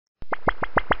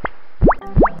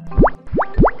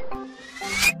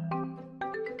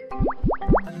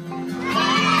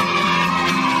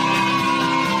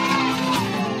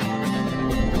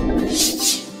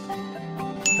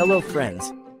Hello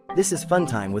friends. This is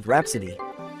Funtime with Rhapsody.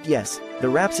 Yes, the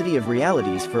Rhapsody of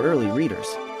realities for early readers.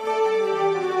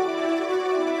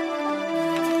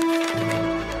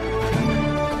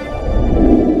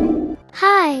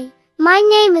 Hi, my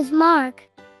name is Mark.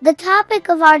 The topic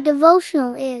of our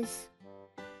devotional is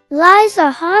Lies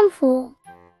are harmful.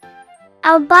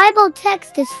 Our Bible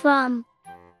text is from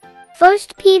 1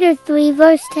 Peter 3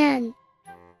 verse 10.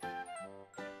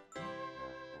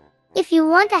 If you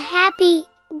want a happy,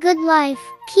 good life,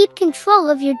 keep control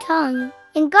of your tongue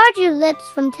and guard your lips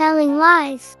from telling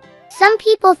lies. Some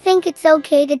people think it's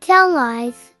okay to tell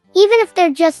lies, even if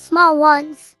they're just small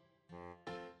ones.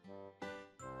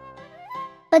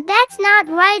 But that's not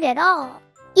right at all.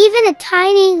 Even a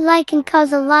tiny lie can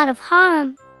cause a lot of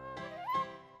harm.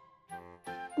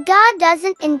 God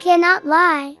doesn't and cannot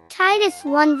lie. Titus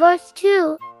 1 verse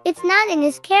 2. It's not in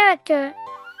his character.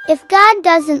 If God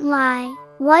doesn't lie,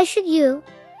 why should you?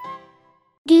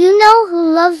 Do you know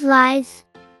who loves lies?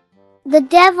 The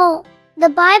devil. The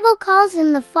Bible calls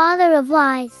him the father of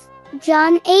lies.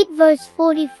 John 8 verse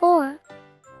 44.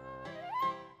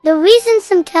 The reason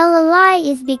some tell a lie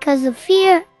is because of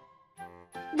fear.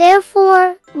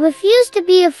 Therefore, refuse to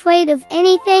be afraid of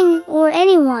anything or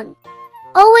anyone.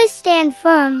 Always stand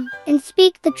firm and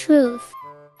speak the truth.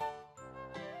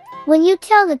 When you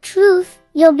tell the truth,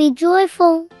 you'll be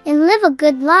joyful and live a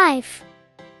good life.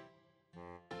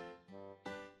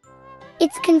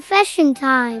 It's confession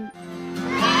time.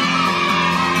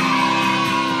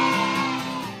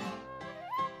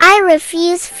 I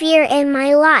refuse fear in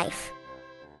my life.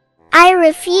 I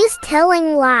refuse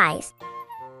telling lies.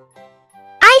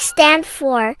 I stand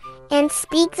for and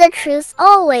speak the truth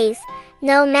always,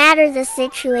 no matter the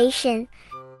situation.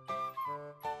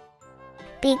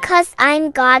 Because I'm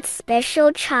God's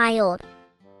special child.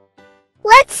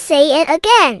 Let's say it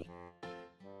again.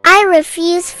 I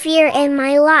refuse fear in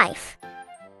my life.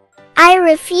 I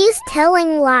refuse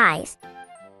telling lies.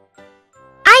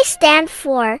 I stand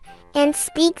for and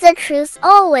speak the truth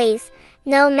always,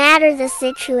 no matter the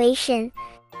situation.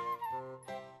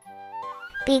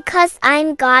 Because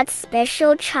I'm God's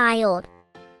special child.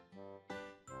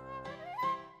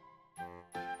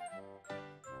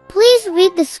 Please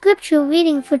read the scripture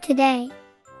reading for today.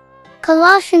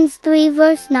 Colossians 3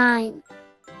 verse 9.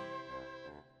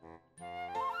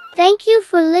 Thank you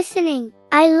for listening.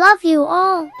 I love you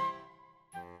all.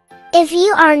 If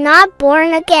you are not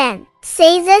born again,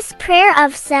 say this prayer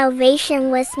of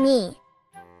salvation with me.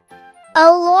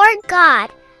 O Lord God,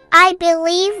 I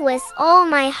believe with all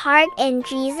my heart in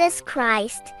Jesus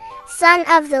Christ, Son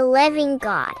of the living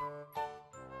God.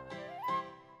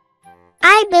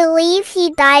 I believe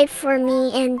he died for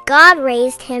me and God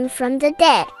raised him from the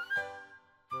dead.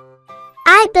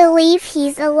 I believe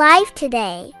he's alive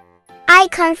today. I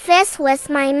confess with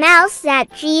my mouth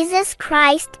that Jesus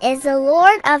Christ is the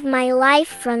Lord of my life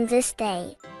from this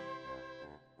day.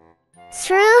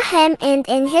 Through him and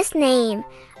in his name,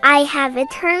 I have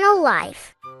eternal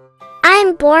life.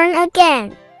 I'm born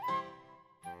again.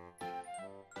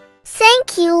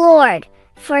 Thank you, Lord,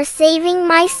 for saving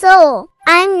my soul.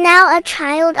 I'm now a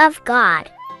child of God.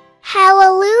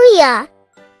 Hallelujah!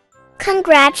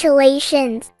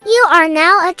 Congratulations, you are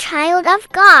now a child of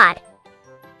God.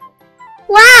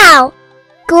 Wow!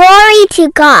 Glory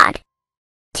to God!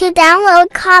 To download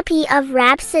copy of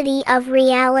Rhapsody of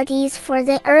Realities for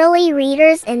the early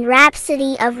readers and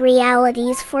Rhapsody of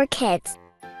Realities for kids,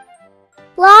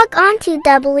 log on to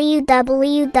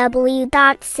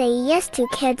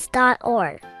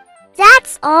www.sayyestokids.org.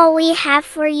 That's all we have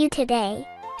for you today.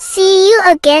 See you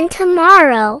again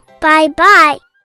tomorrow. Bye-bye.